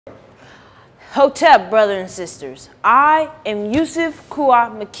Hotep, brothers and sisters. I am Yousif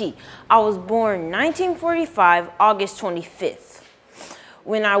Kuwa Mekki. I was born 1945, August 25th.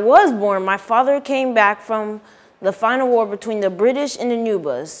 When I was born, my father came back from the final war between the British and the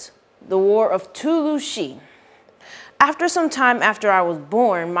Nubas, the War of Toulouse. After some time after I was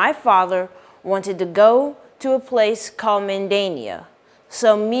born, my father wanted to go to a place called Mandania,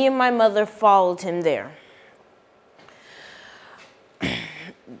 so me and my mother followed him there.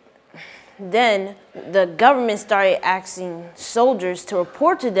 Then the government started asking soldiers to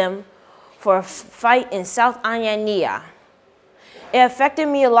report to them for a fight in South Anyania. It affected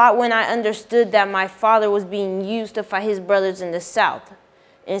me a lot when I understood that my father was being used to fight his brothers in the South.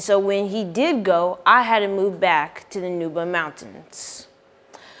 And so when he did go, I had to move back to the Nuba Mountains.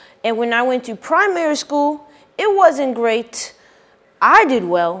 And when I went to primary school, it wasn't great. I did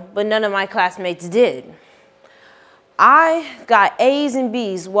well, but none of my classmates did. I got A's and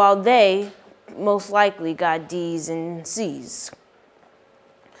B's, while they most likely got D's and C's.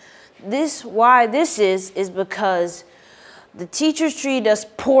 Why this is because the teachers treated us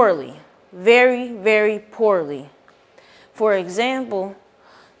poorly, very, very poorly. For example,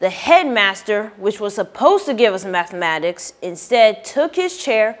 the headmaster, which was supposed to give us mathematics, instead took his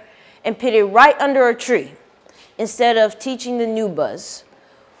chair and put it right under a tree instead of teaching the Nubas.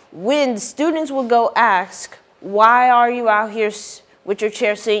 When the students would go ask, "Why are you out here with your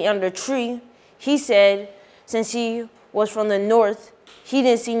chair sitting under a tree?" he said, since he was from the north, he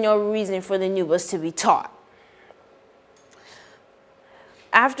didn't see no reason for the Nubas to be taught.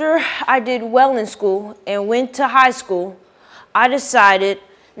 After I did well in school and went to high school, I decided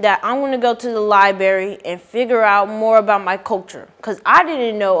that I'm going to go to the library and figure out more about my culture, because I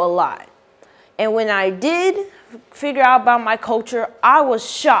didn't know a lot. And when I did figure out about my culture, I was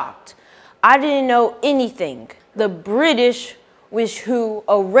shocked. I didn't know anything. The British, who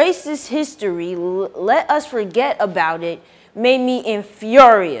erased this history, let us forget about it, made me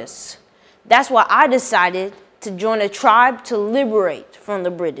infurious. That's why I decided to join a tribe to liberate from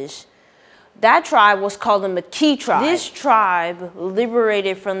the British. That tribe was called the Mekki tribe. This tribe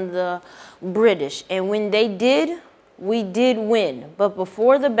liberated from the British, and when they did, we did win. But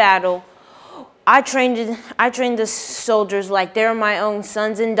before the battle, I trained the soldiers like they're my own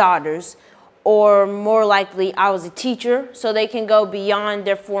sons and daughters, or more likely, I was a teacher, so they can go beyond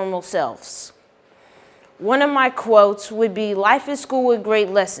their formal selves. One of my quotes would be, "Life is school with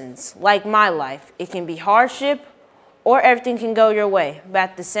great lessons. Like my life, it can be hardship, or everything can go your way. But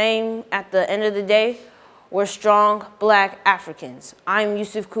at the end of the day, we're strong Black Africans." I'm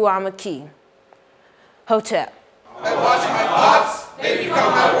Yousif Kuwa Mekki. Hotep. I watch my thoughts, they become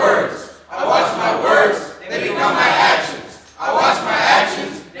my words. I watch my words, they become my actions. I watch my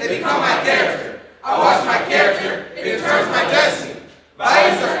actions, they become my character. I watch my character, it determines my destiny.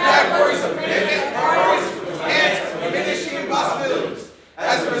 Values are categories of commitment, priorities with enhanced or diminishing impossibilities.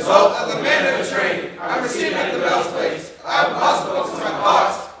 As a result of the manner of training I'm receiving at the Bell's place, I have possible to my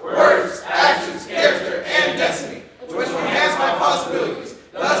thoughts, words, actions, character, and destiny, which will enhance my possibilities.